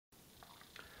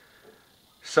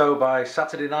So by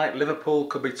Saturday night, Liverpool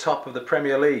could be top of the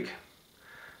Premier League.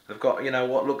 They've got,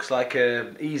 what looks like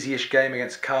an easy-ish game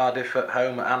against Cardiff at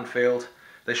home at Anfield.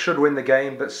 They should win the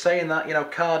game, but saying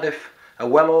that, Cardiff are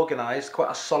well organised,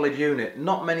 quite a solid unit.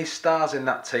 Not many stars in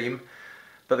that team,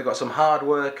 but they've got some hard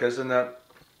workers, and they're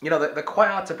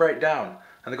quite hard to break down.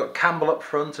 And they've got Campbell up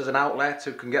front as an outlet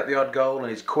who can get the odd goal, and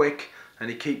he's quick, and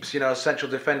he keeps,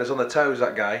 central defenders on the toes,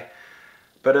 that guy.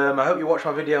 But I hope you watched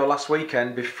my video last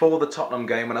weekend before the Tottenham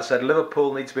game when I said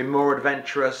Liverpool need to be more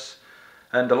adventurous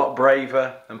and a lot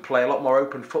braver and play a lot more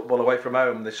open football away from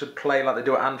home. They should play like they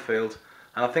do at Anfield.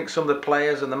 And I think some of the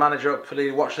players and the manager hopefully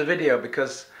watched the video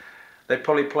because they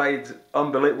probably played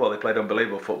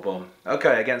unbelievable football.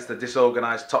 Okay, against the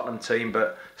disorganised Tottenham team,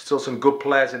 but still some good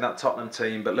players in that Tottenham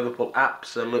team. But Liverpool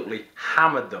absolutely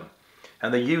hammered them.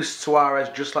 And they used Suarez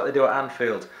just like they do at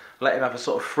Anfield. Let him have a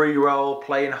sort of free roll,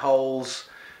 play in holes,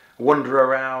 wander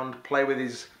around, play with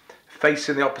his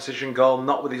facing the opposition goal,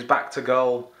 not with his back to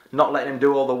goal, not letting him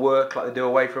do all the work like they do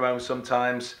away from home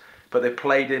sometimes. But they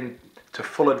played in to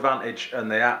full advantage and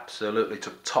they absolutely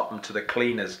took Tottenham to the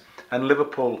cleaners. And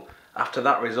Liverpool, after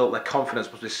that result, their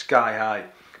confidence must be sky high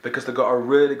because they've got a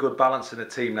really good balance in the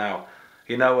team now.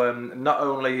 Not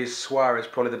only is Suarez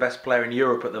probably the best player in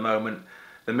Europe at the moment,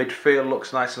 the midfield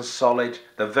looks nice and solid.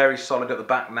 They're very solid at the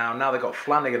back now. Now they've got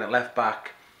Flanagan at left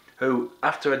back, who,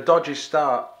 after a dodgy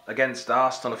start against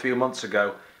Arsenal a few months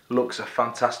ago, looks a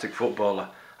fantastic footballer.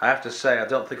 I have to say, I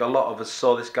don't think a lot of us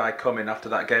saw this guy coming after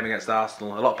that game against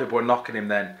Arsenal. A lot of people were knocking him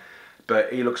then,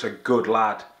 but he looks a good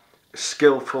lad.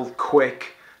 Skillful,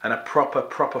 quick, and a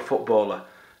proper footballer.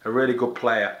 A really good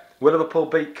player. Will Liverpool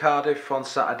beat Cardiff on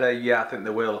Saturday? Yeah, I think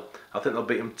they will. I think they'll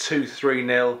beat them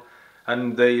 2-3-0.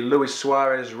 And the Luis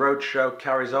Suarez Roadshow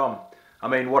carries on. I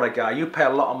mean, what a guy. You pay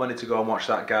a lot of money to go and watch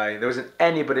that guy. There isn't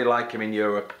anybody like him in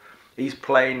Europe. He's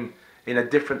playing in a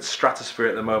different stratosphere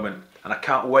at the moment. And I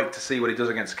can't wait to see what he does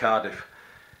against Cardiff.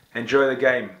 Enjoy the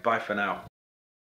game. Bye for now.